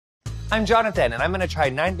I'm Jonathan, and I'm gonna try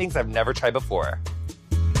 9 things I've never tried before.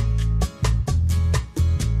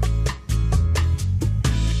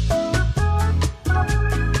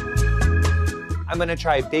 I'm gonna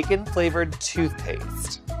try bacon-flavored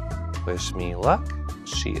toothpaste. Wish me luck.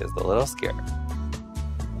 She is a little scared.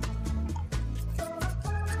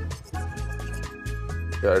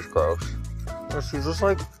 Yeah, it's gross. Is she just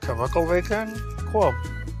like chemical bacon? Cool.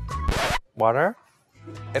 Water?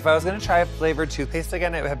 If I was gonna try a flavored toothpaste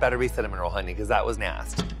again, it had better be cinnamon roll honey, because that was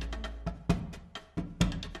nasty.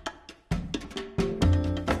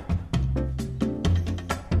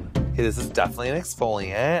 Okay, this is definitely an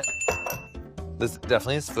exfoliant. This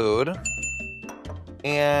definitely is food.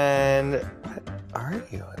 And what are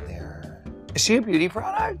you in there? Is she a beauty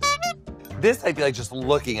product? This, I feel like just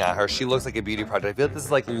looking at her, she looks like a beauty product. I feel like this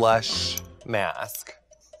is like Lush mask.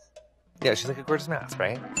 Yeah, she's like a gorgeous mask,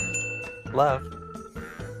 right? Love.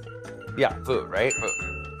 Yeah, food, right? Food.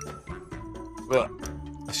 Ugh.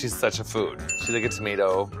 She's such a food. She's like a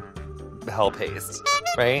tomato hell paste,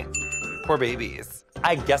 right? Poor babies.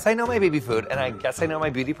 I guess I know my baby food, and I guess I know my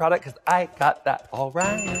beauty product, because I got that all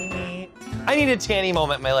right. I need a Tanny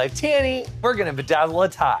moment in my life. Tanny, we're gonna bedazzle a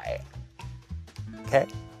tie. Okay?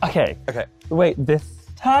 Okay. Okay. Wait, this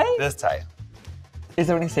tie? This tie. Is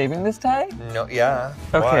there any saving this tie? No, yeah.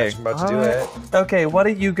 Okay. Watch, I'm about to do it. Okay, what are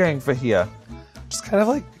you going for here? Just kind of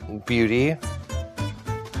like beauty.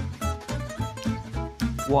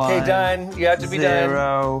 1, Okay, done. You have to be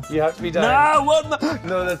 0. done. You have to be done. No, what?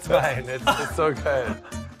 No, that's fine. It's so good.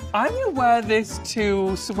 I'm gonna wear this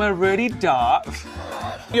to somewhere really dark.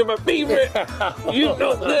 You're my favorite. You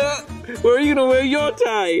know that. Where are you gonna wear your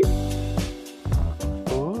tie?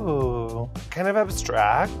 Ooh, kind of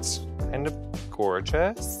abstract, kind of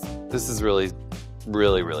gorgeous. This is really,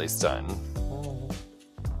 really, really stunning.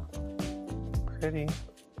 Pretty.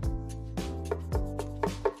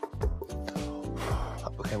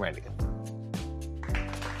 Okay, I'm ready.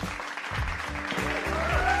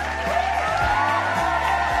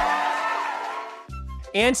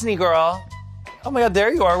 Antony girl. Oh my God,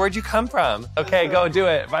 there you are. Where'd you come from? Okay, go do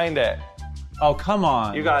it. Find it. Oh, come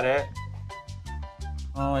on. You got it.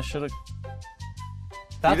 Oh, I should have.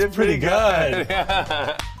 You did pretty good.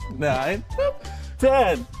 9,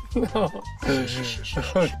 10. No. No.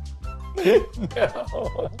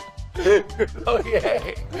 Oh,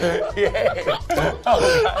 yay. Yay. Oh,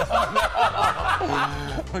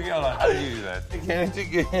 God. Okay, hold on. How do you do that? Again.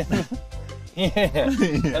 Yeah.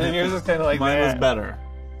 And then yours is kind of like Mine that. was better.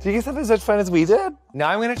 Do you guys have as much fun as we did? Now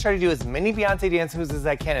I'm gonna try to do as many Beyonce dance moves as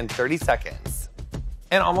I can in 30 seconds.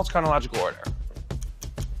 In almost chronological order.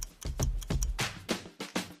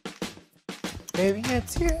 Baby,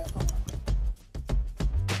 it's you.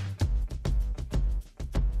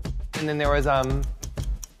 And then there was, oh.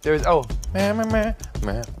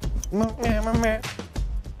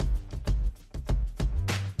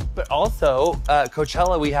 But also,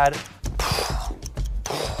 Coachella, we had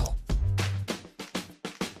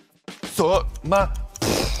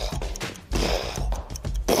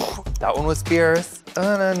that one was fierce.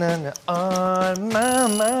 On my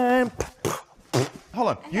mind. Hold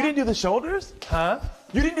on, you didn't do the shoulders? Huh?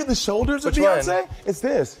 You didn't do the shoulders of Which one? Beyonce? It's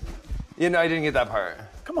this. You know, I didn't get that part.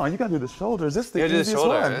 Come on, you gotta do the shoulders. This is the You gotta do the easiest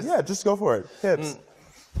one. shoulders. Yeah, just go for it. Hips.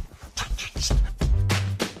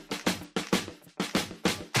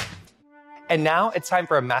 And now it's time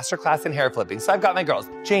for a masterclass in hair flipping. So I've got my girls,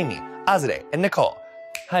 Jamie, Azadeh, and Nicole.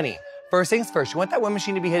 Honey, first things first, you want that wind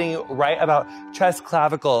machine to be hitting you right about chest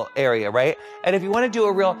clavicle area, right? And if you want to do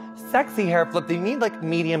a real sexy hair flip, you need like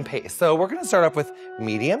medium pace. So we're gonna start off with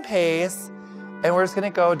medium pace, and we're just gonna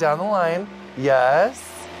go down the line. Yes,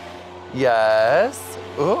 yes.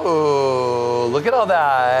 Ooh, look at all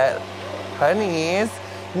that. Honeys.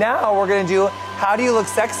 Now we're gonna do How Do You Look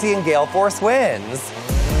Sexy in Gale Force Winds?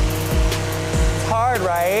 It's hard,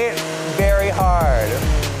 right? Very hard.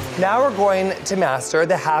 Now we're going to master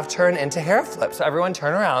the half turn into hair flip. So everyone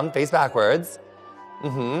turn around, face backwards.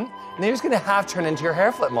 And then you're just gonna half turn into your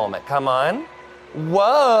hair flip moment. Come on.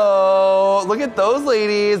 Whoa, look at those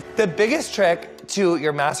ladies. The biggest trick to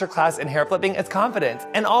your masterclass in hair flipping is confidence.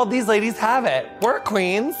 And all these ladies have it. Work,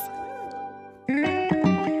 queens. Do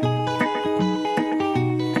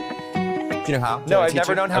you know how? No, I've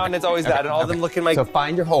never known how, and it's always that. And all of them looking like. So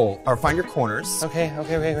find your hole, or find your corners. Okay. Oh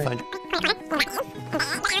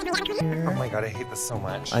my God, I hate this so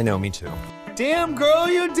much. I know, me too. Damn, girl,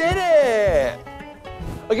 you did it!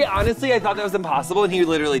 Okay, honestly, I thought that was impossible, and he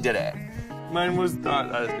literally did it. Mine was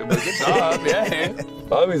not as good, but good job, yay.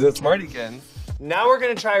 Bobby's a smartykin. Now we're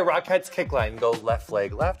gonna try Rockettes kick line. Go left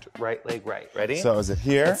leg left, right leg right. Ready? So is it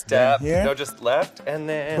here? Step. Here? No, just left and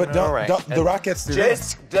then But don't, right. don't the Rockettes do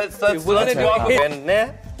this. Let's walk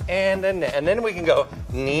and then we can go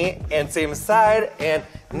knee and same side and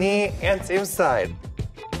knee and same side.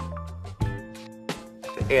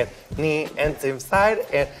 And knee and same side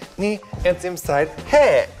and knee and same side.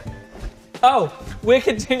 Head. Oh, we're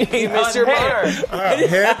continuing. You missed your mark. Head.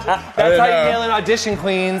 That's how you nail an audition,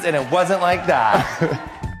 queens, and it wasn't like that.